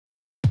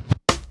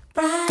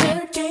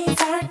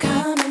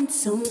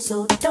soon,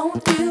 so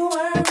don't you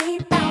worry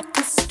about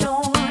the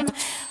storm.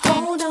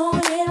 Hold on,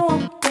 it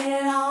won't be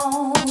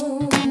long.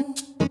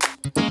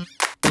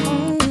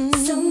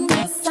 Soon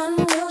the sun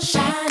will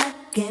shine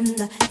again,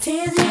 the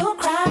tears you'll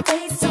cry,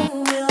 they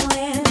soon will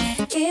end.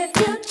 If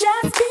you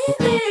just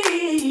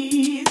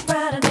believe,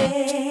 brighter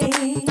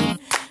days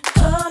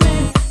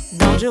coming.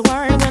 Don't you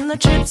worry when the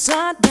chips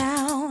are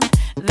down.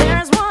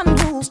 There's one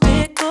who'll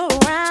stick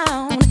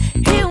around.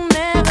 He'll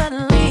never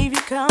leave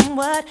you, come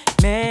what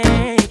may.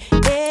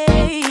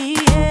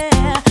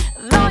 Yeah.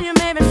 Though you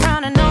may be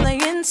frowning on the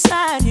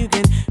inside, you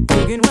can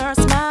wear a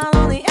smile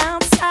on the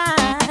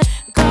outside,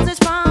 'cause it's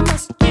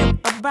promised you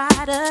a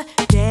brighter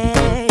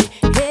day.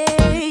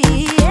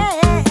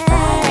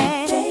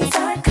 Days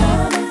are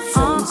coming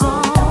soon, so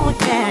don't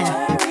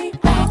worry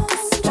about the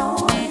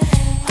storm.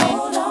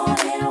 Hold on,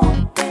 it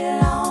won't be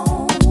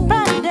long.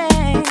 Brighter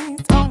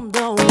days on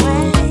the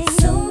way.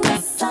 Soon the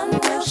sun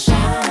will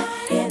shine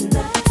in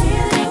the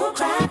tears you'll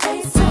cry,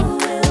 they soon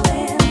will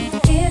end.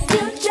 If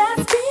you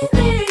just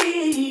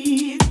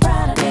believe,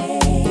 brighter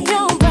days,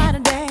 your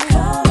brighter day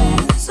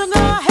coming. So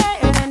go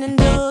ahead and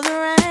endure the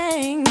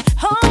rain.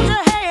 Hold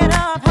your head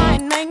up high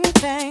and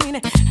maintain,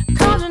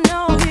 'cause you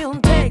know he'll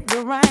take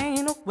the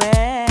rain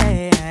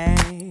away.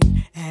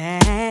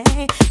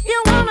 You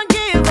wanna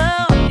give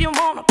up, you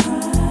wanna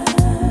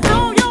cry,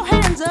 throw your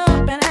hands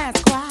up and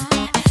ask why.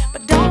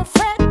 But don't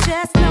fret,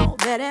 just know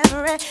that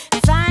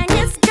everything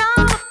is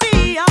gonna be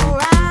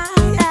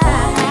alright.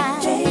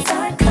 Days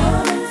are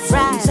coming,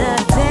 brighter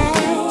days.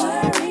 Don't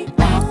worry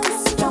about the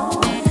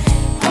storm.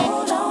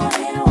 Hold on,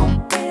 it won't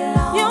be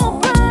long. Your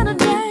brighter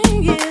day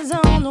is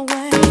on the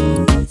way.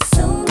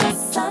 Soon the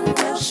sun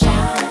will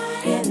shine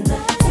in the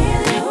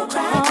tears you'll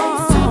cry, they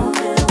soon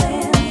will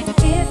end.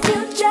 If you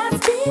just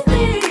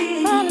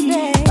believe,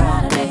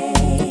 brighter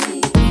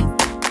day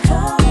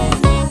coming.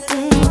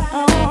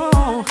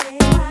 Oh,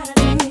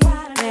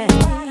 yeah.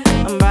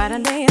 A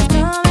brighter day is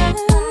coming.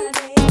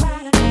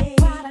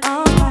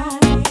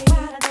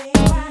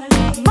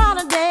 A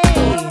brighter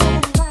day.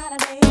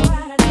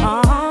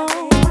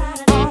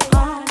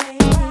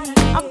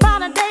 A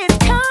brighter day is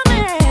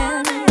coming.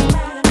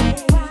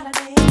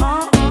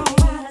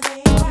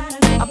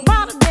 A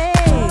brighter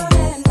day.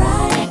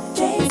 Bright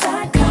days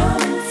are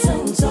coming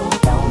soon, so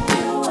don't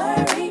you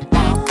worry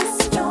about the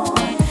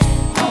storm.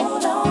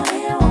 Hold on,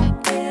 it won't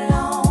be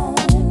long.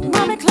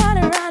 Might be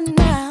cloudy right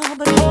now,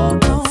 but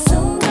hold on.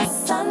 Soon the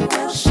sun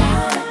will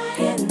shine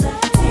in the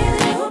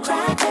tears you'll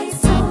cry, they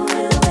soon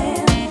will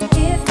end.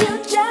 If you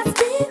just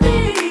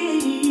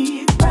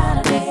believe,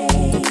 brighter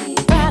days,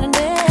 brighter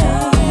days.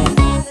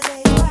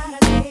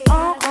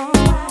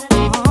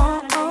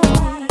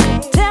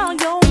 Tell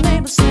your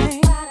neighbor,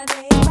 say,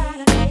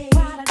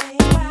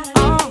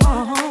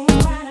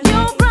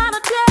 your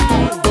brighter day.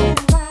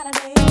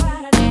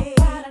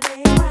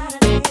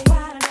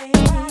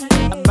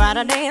 A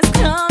brighter day is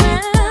coming.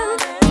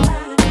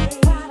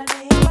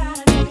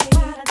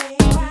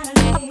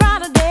 A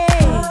brighter day.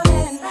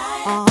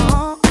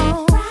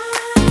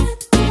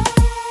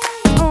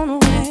 On the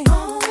way.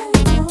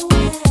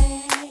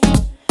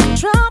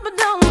 Trouble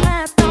don't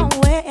last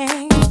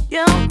always.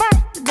 Your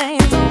birthday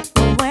is on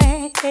the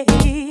way.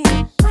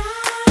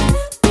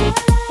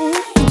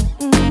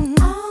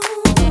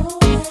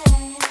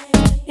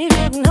 If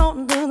you can hold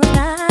through the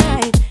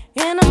night,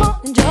 in the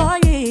morning joy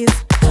is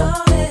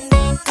coming.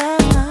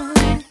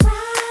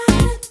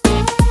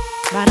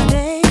 Brighter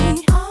day.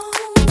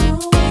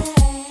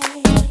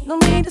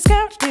 Don't be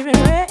discouraged if it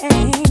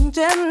rains.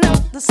 Just know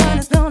the sun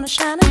is gonna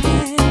shine